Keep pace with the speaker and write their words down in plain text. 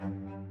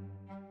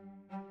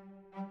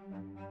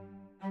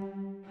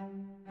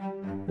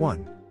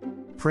1.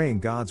 Praying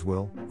God's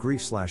will,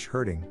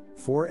 grief/hurting.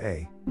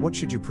 4a. What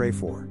should you pray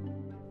for?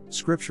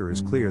 Scripture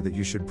is clear that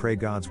you should pray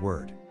God's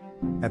word.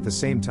 At the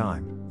same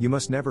time, you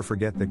must never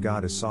forget that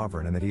God is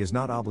sovereign and that He is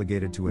not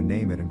obligated to a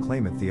name it and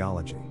claim it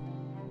theology.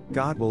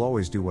 God will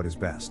always do what is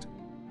best.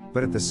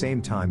 But at the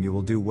same time, you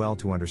will do well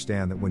to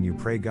understand that when you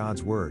pray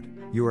God's word,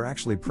 you are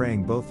actually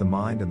praying both the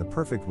mind and the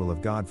perfect will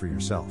of God for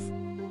yourself.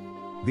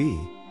 b.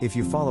 If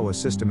you follow a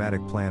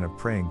systematic plan of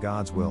praying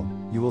God's will,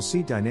 you will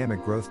see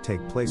dynamic growth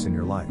take place in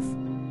your life.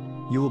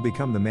 You will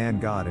become the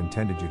man God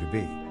intended you to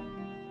be.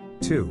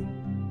 2.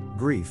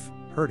 Grief,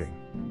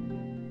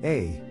 hurting.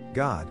 A.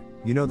 God,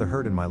 you know the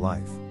hurt in my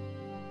life.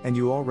 And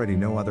you already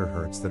know other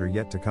hurts that are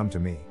yet to come to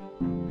me.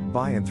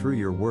 By and through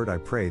your word I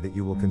pray that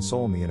you will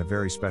console me in a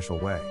very special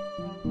way.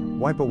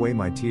 Wipe away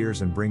my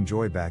tears and bring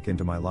joy back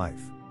into my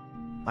life.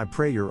 I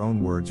pray your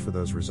own words for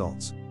those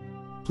results.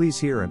 Please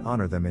hear and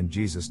honor them in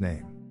Jesus'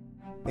 name.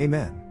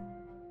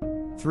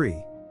 Amen. 3.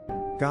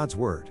 God's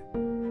Word.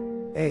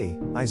 A.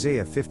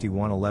 Isaiah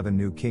 51:11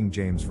 New King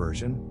James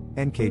Version,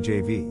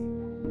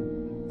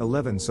 NKJV.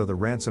 11 So the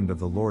ransomed of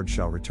the Lord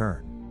shall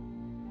return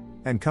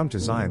and come to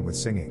Zion with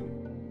singing,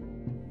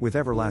 with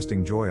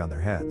everlasting joy on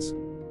their heads.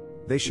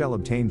 They shall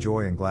obtain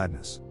joy and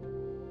gladness.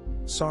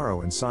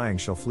 Sorrow and sighing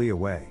shall flee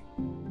away.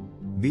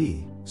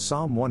 B.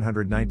 Psalm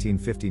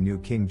 119:50 New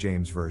King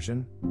James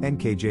Version,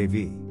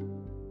 NKJV.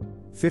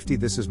 50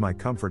 This is my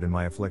comfort in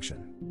my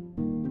affliction,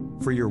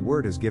 for your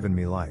word has given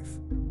me life.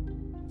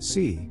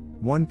 C.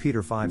 1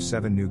 Peter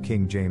 5:7 New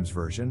King James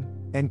Version,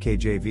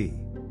 NKJV.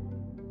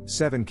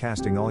 7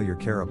 Casting all your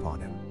care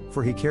upon him,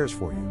 for he cares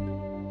for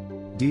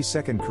you. D.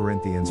 2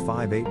 Corinthians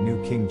 5:8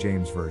 New King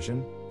James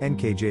Version,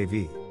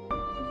 NKJV.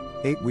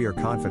 8 We are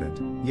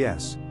confident,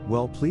 yes,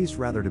 well pleased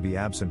rather to be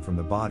absent from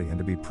the body and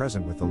to be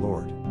present with the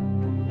Lord.